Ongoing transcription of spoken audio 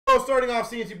Starting off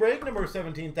CNC break, number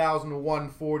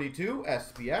 17,142,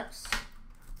 SPX.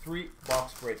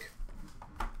 3-box break.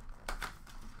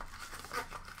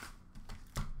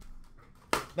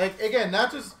 Like, again,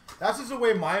 that's just the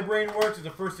way my brain works. Is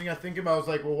the first thing I think about is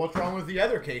like, well, what's wrong with the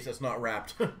other case that's not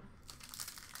wrapped?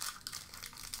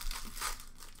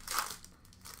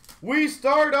 We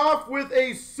start off with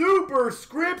a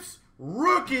Superscripts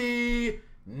rookie,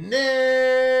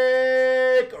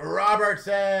 Nick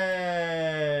Robertson.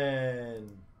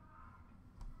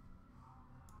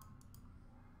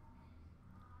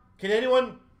 Can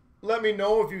anyone let me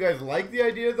know if you guys like the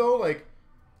idea, though? Like,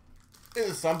 is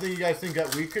it something you guys think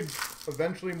that we could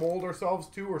eventually mold ourselves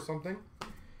to or something?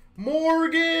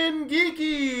 Morgan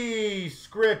Geeky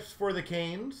scripts for the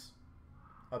Canes.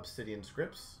 Obsidian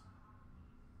scripts.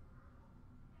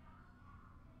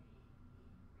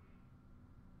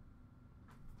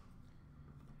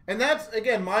 And that's,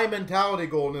 again, my mentality,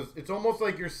 Golden, is it's almost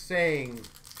like you're saying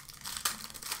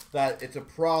that it's a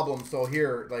problem. So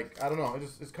here, like, I don't know,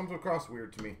 it comes across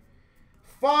weird to me.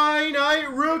 Finite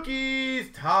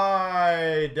Rookies,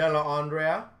 Ty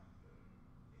Dellandrea.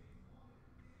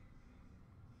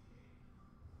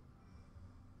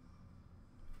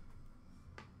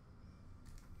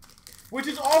 Which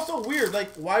is also weird.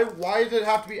 Like, why does it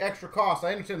have to be extra cost?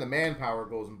 I understand the manpower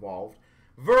goes involved.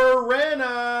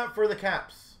 Verena for the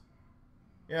Caps.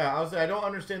 Yeah, I don't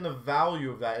understand the value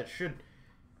of that. It should,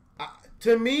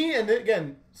 to me, and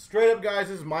again, straight up, guys,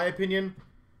 this is my opinion.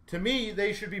 To me,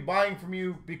 they should be buying from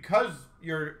you because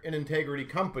you're an integrity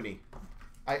company.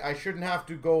 I shouldn't have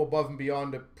to go above and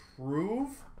beyond to prove,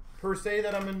 per se,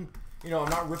 that I'm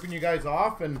not ripping you guys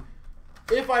off. And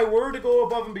if I were to go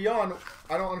above and beyond,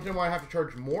 I don't understand why I have to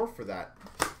charge more for that.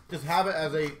 Just have it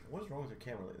as a, what is wrong with your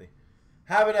camera lately?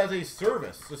 Have it as a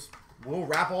service. Just, we'll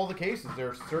wrap all the cases.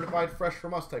 They're certified fresh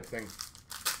from us type thing.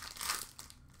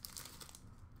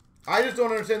 I just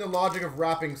don't understand the logic of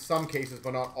wrapping some cases,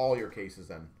 but not all your cases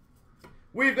then.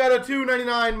 We've got a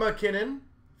 $2.99 McKinnon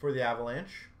for the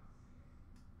Avalanche.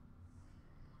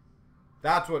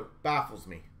 That's what baffles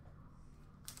me.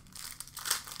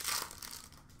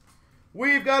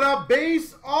 We've got a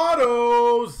base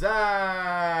auto,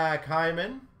 Zach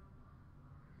Hyman.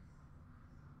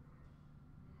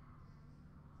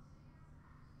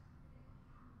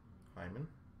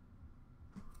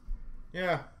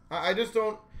 Yeah, I just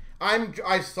don't.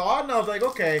 I saw it and I was like,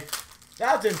 okay,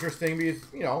 that's interesting because,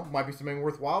 might be something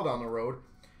worthwhile down the road.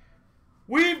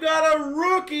 We've got a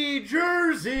rookie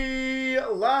jersey,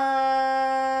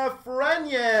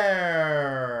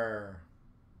 Lafreniere.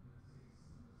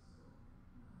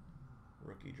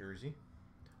 Rookie jersey.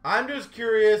 I'm just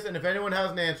curious, and if anyone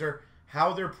has an answer,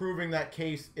 how they're proving that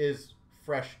case is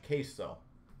fresh case, though.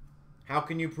 How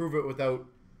can you prove it without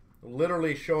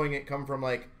literally showing it come from,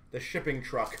 like, the shipping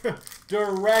truck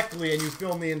directly, and you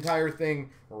film the entire thing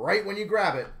right when you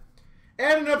grab it?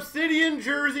 And an Obsidian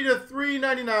jersey to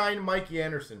 $3.99, Mikey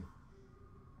Anderson.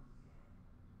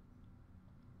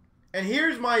 And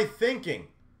here's my thinking.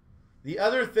 The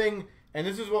other thing, and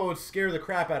this is what would scare the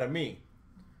crap out of me.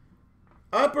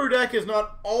 Upper Deck has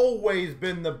not always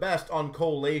been the best on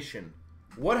collation.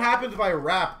 What happens if I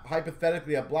wrap,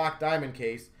 hypothetically, a black diamond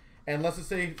case, and let's just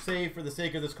say for the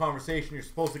sake of this conversation, you're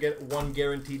supposed to get one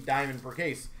guaranteed diamond per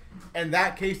case, and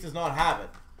that case does not have it?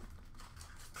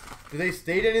 Do they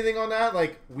state anything on that?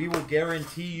 Like, we will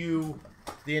guarantee you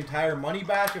the entire money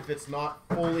back if it's not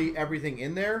fully everything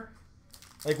in there?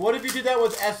 Like, what if you did that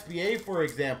with SBA, for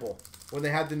example, when they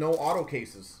had the no auto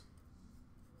cases?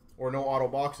 Or no auto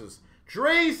boxes.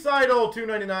 Dre Seidel,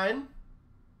 $2.99.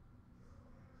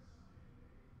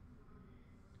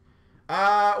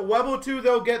 Webble 2,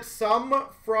 they'll get some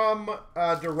from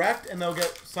direct, and they'll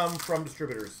get some from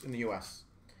distributors in the U.S.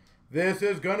 This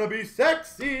is going to be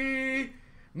sexy.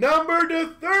 Number to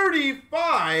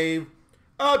 35,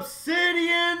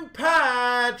 Obsidian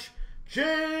Patch,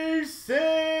 Jason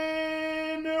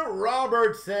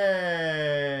Robertson.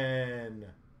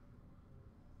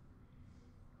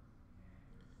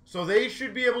 So they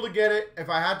should be able to get it. If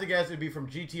I had to guess, it'd be from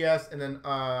GTS and then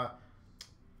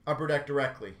Upper Deck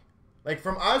directly. Like,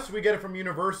 from us, we get it from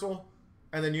Universal,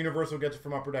 and then Universal gets it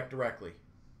from Upper Deck directly.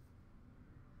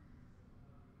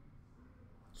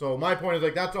 So my point is,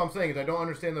 like, that's what I'm saying, is I don't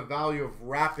understand the value of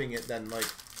wrapping it then. Like,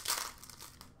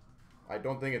 I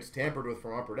don't think it's tampered with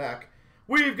from Upper Deck.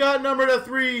 We've got number to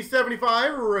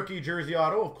 375, rookie jersey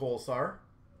auto of Kolsar.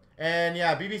 And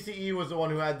yeah, BBCE was the one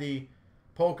who had the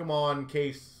Pokemon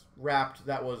case wrapped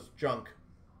that was junk.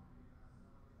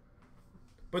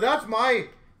 But that's my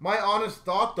honest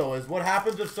thought, though, is what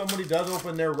happens if somebody does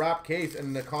open their wrapped case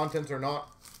and the contents are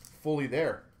not fully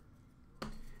there?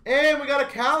 And we got a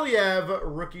Kaliev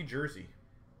rookie jersey.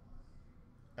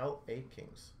 LA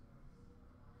Kings.